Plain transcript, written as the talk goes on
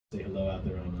Say hello out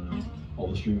there on all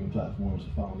the streaming platforms.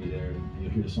 Follow me there, and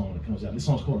you'll hear the song when it comes out. This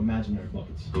song's called Imaginary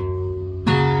Buckets. Well,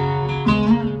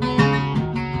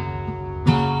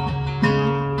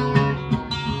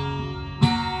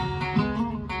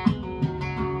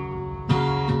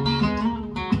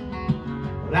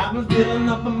 I've been filling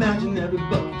up imaginary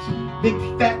buckets, big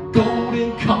fat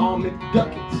golden comic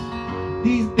ducats.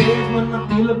 These days when I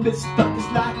feel a bit stuck,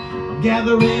 it's like I'm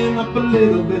gathering up a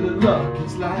little bit of luck.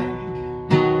 It's like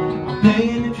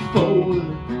paying it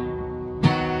forward,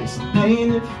 yes, I'm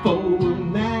paying it forward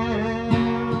now.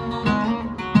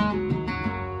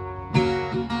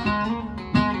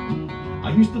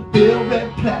 I used to fill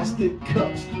red plastic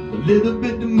cups, a little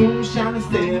bit of moonshine and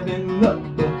 7-Up,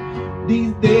 but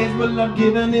these days, well, I've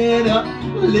given it up,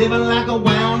 living like a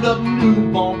wound up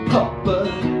newborn pup.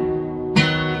 But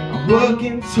I'm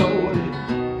working toward it,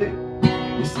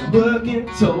 yes, I'm working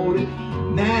toward it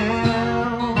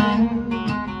now.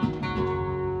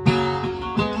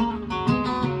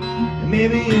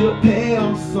 Maybe it'll pay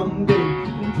off someday,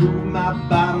 improve my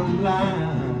bottom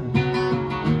line.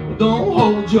 But don't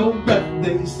hold your breath,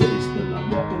 they say, still I'm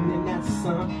walking in that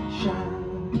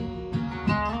sunshine.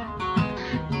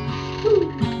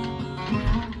 Woo.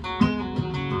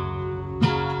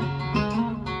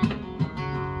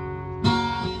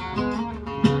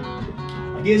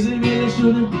 I guess it really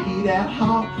shouldn't be that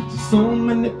hard, so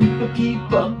many people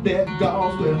keep up their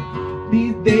guards. Well,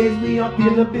 these days we all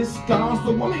feel a bit scarred,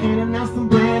 so I'm handing out some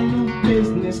brand new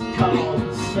business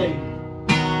cards. Say,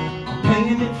 I'm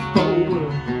paying it forward,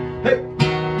 hey,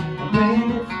 I'm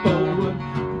paying it forward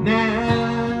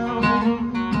now.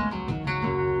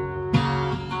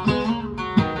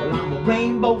 Well, I'm a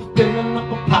rainbow filling up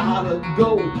a pot of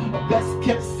gold, a best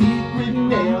kept secret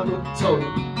never told.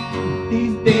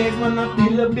 These days when I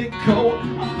feel a bit cold,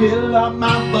 I fill up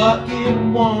my bucket,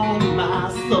 warm my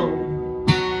soul.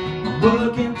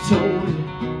 Working toward it,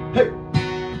 hey,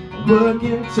 I'm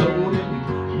working toward it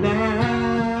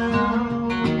now.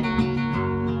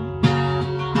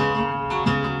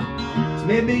 So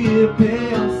maybe it'll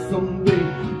pay off someday,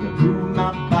 improve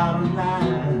my bottom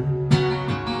line.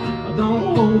 Don't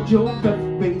hold your breath,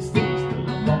 baby, still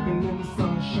I'm walking in the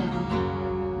sunshine.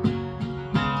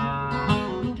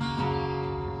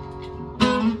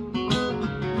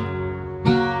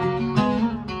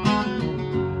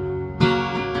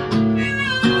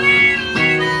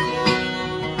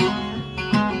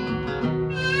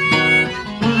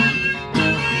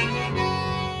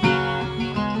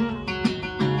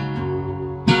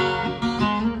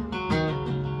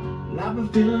 I've been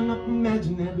filling up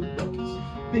imaginary buckets,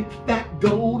 big fat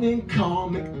golden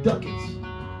comic ducats.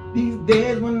 These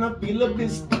days when I feel a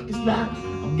bit stuck, it's like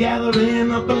I'm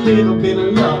gathering up a little bit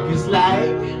of luck. It's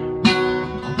like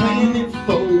I'm paying it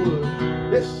forward,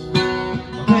 yes,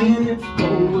 I'm paying it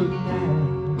forward now.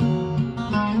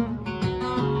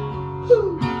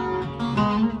 Woo.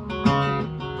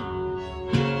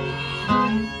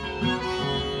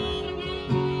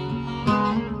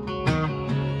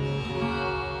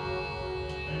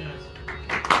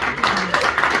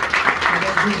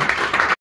 Very nice.